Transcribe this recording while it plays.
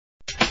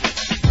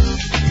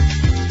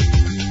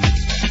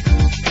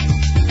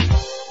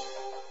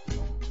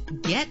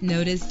not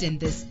noticed in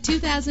this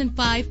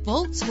 2005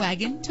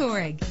 Volkswagen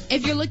Touareg.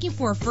 If you're looking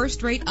for a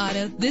first-rate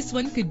auto, this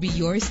one could be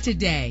yours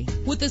today.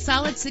 With a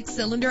solid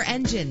 6-cylinder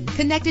engine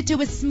connected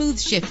to a smooth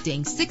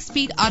shifting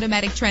 6-speed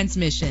automatic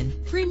transmission,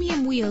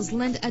 premium wheels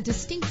lend a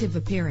distinctive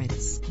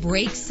appearance.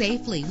 Brake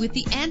safely with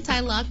the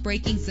anti-lock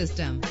braking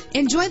system.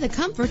 Enjoy the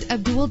comfort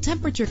of dual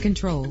temperature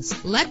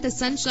controls. Let the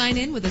sunshine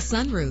in with a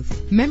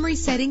sunroof. Memory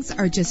settings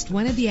are just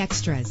one of the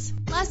extras.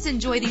 Plus,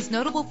 enjoy these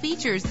notable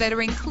features that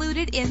are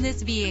included in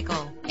this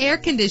vehicle: air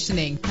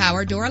conditioning,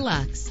 power door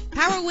locks,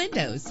 power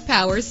windows,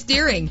 power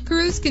steering,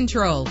 cruise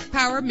control,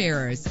 power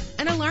mirrors,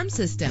 an alarm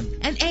system,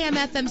 an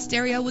AM/FM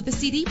stereo with a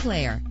CD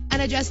player,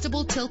 an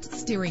adjustable tilt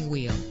steering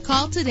wheel.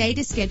 Call today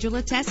to schedule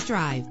a test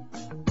drive.